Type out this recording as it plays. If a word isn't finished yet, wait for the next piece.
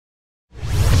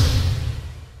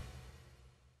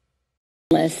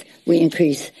unless we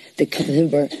increase the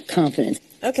consumer confidence.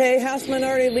 Okay, House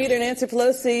Minority Leader Nancy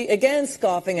Pelosi again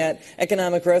scoffing at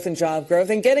economic growth and job growth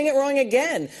and getting it wrong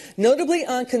again, notably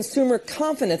on consumer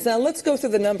confidence. Now, let's go through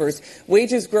the numbers.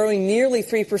 Wages growing nearly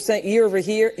 3% year over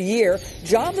year.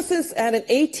 Joblessness at an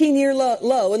 18-year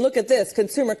low. And look at this,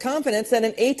 consumer confidence at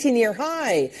an 18-year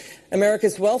high.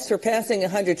 America's wealth surpassing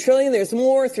 $100 trillion. There's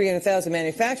more, 300,000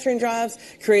 manufacturing jobs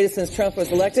created since Trump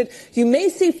was elected. You may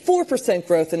see 4%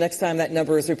 growth the next time that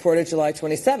number is reported, July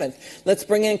 27th. Let's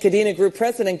bring in Cadena Group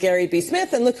President Gary B.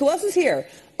 Smith. And look who else is here.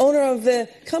 Owner of the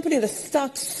company, the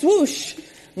stock Swoosh,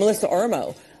 Melissa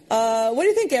Armo. What do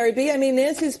you think, Gary B.? I mean,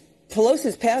 Nancy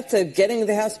Pelosi's path to getting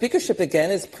the House speakership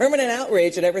again is permanent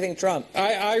outrage at everything Trump.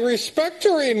 I respect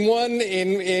her in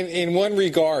one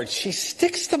regard. She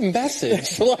sticks the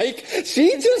message. Like,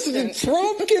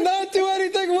 Trump cannot do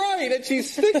anything right, and she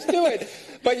sticks to it.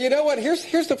 But you know what?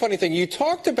 Here's the funny thing. You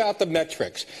talked about the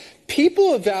metrics.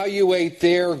 People evaluate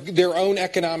their own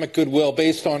economic goodwill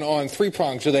based on three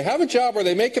prongs. Do they have a job? Are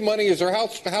they making money? Is their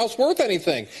house worth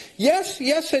anything? Yes,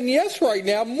 and yes right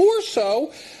now. More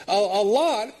so, a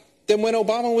lot, than when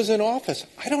Obama was in office.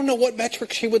 I don't know what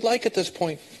metrics she would like at this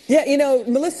point. Yeah, you know,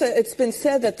 Melissa, it's been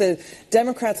said that the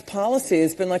Democrats' policy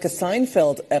has been like a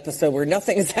Seinfeld episode where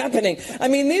nothing is happening. I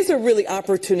mean, these are really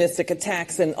opportunistic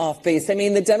attacks and off base. I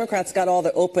mean, the Democrats got all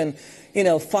the open,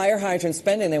 fire hydrant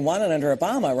spending they wanted under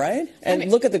Obama, right? And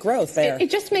look at the growth there. It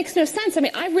just makes no sense. I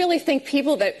mean, I really think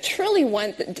people that truly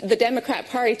want the Democrat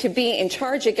Party to be in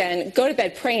charge again go to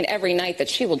bed praying every night that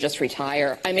she will just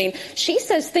retire. I mean, she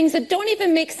says things that don't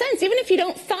even make sense. Even if you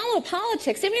don't follow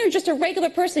politics, even if you're just a regular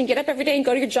person, you get up every day and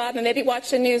go to your job and maybe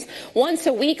watch the news once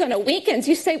a week on a weekends,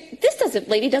 you say,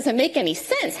 lady doesn't make any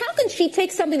sense. How can she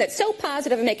take something that's so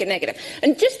positive and make it negative?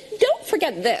 And just don't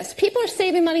forget this. People are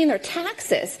saving money in their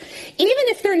taxes. Even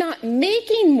if they're not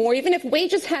making more, even if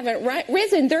wages haven't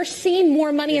risen, they're seeing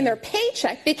more money in their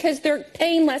paycheck because they're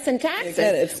paying less in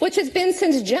taxes, which has been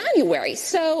since January.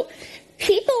 So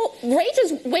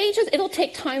wages, it'll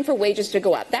take time for wages to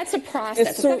go up. That's a process.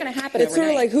 It's not going to happen overnight. It's sort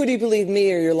of like, who do you believe,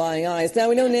 me or your lying eyes? Now,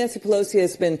 we know Nancy Pelosi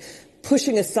has been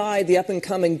pushing aside the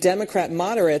up-and-coming Democrat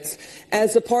moderates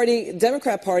as the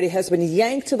Democrat Party has been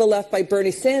yanked to the left by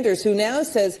Bernie Sanders, who now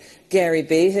says, Gary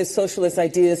B., his socialist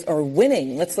ideas are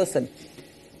winning. Let's listen.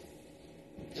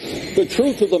 The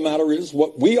truth of the matter is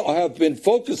what we have been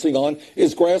focusing on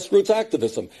is grassroots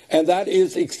activism, and that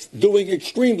is doing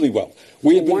extremely well.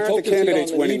 We have been focusing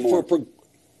on the need for...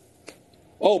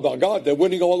 Oh, my God, they're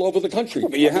winning all over the country.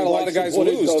 But you had a lot of guys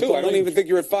lose, too. I don't even think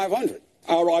you're at 500.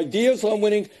 Our ideas are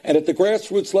winning, and at the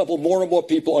grassroots level, more and more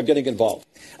people are getting involved.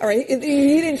 All right. He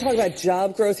didn't talk about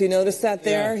job growth. You noticed that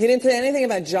there? Yeah. He didn't say anything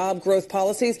about job growth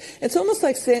policies. It's almost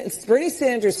like Bernie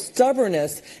Sanders'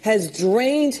 stubbornness has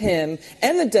drained him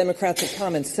and the Democrats of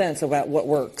common sense about what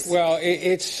works. Well,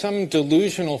 it's some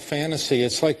delusional fantasy.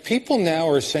 It's like people now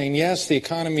are saying, yes, the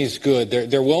economy's good.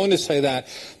 They're willing to say that,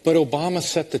 but Obama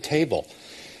set the table.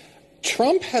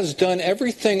 Trump has done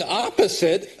everything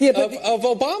opposite of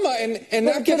Obama, and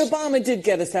but Obama did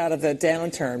get us out of the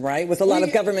downturn, right? With a lot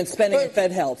of government spending and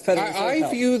Fed help. I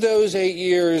view those 8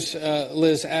 years,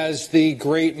 Liz, as the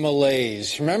great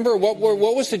malaise. Remember what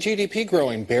was the GDP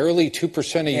growing? Barely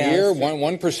 2% a year,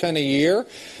 1% a year.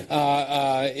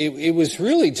 It was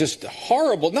really just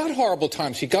horrible. Not horrible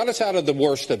times. He got us out of the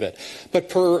worst of it. But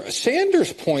per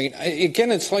Sanders' point,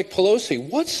 again, it's like Pelosi.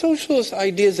 What socialist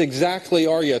ideas exactly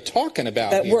are you talking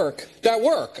about that here? Work.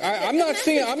 I'm not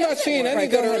seeing any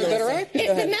that are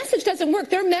active. The message doesn't work.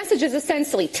 Their message is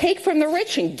essentially take from the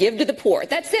rich and give to the poor.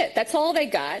 That's it. That's all they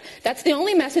got. That's the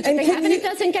only message that they have, and it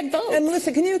doesn't get votes. And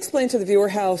Melissa, can you explain to the viewer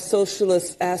how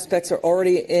socialist aspects are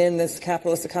already in this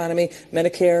capitalist economy?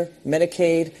 Medicare,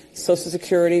 Medicaid, Social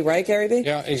Security, right, Gary B?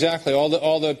 Yeah, exactly.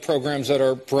 All the programs that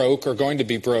are broke or going to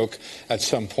be broke at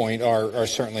some point are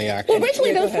certainly active. Well,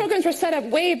 originally those programs were set up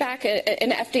way back in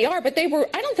FDR, but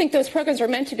I don't think those programs were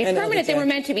meant to be permanent. They were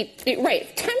meant to be,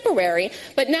 temporary,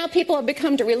 but now people have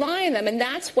become to rely on them, and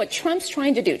that's what Trump's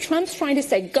trying to do. Trump's trying to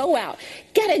say, go out,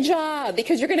 get a job,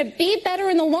 because you're going to be better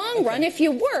in the long run if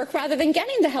you work rather than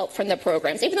getting the help from the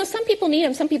programs. Even though some people need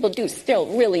them, some people do still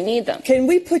really need them. Can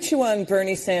we put you on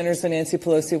Bernie Sanders and Nancy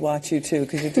Pelosi watch you, too,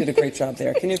 because you did a great job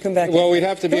there. Can you come back? Well, we'd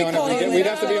have to be on every day. We'd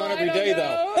have to be on every day,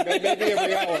 though. Maybe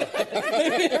every hour.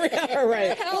 Maybe every hour,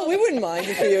 right. Hell, we wouldn't mind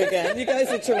to see you again. You guys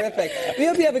are terrific. We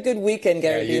hope you have a good weekend,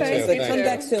 Gary. Yeah, you too. Come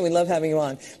back soon. We love having you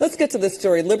on. Let's get to this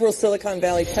story. Liberal Silicon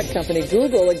Valley tech company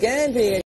Google again being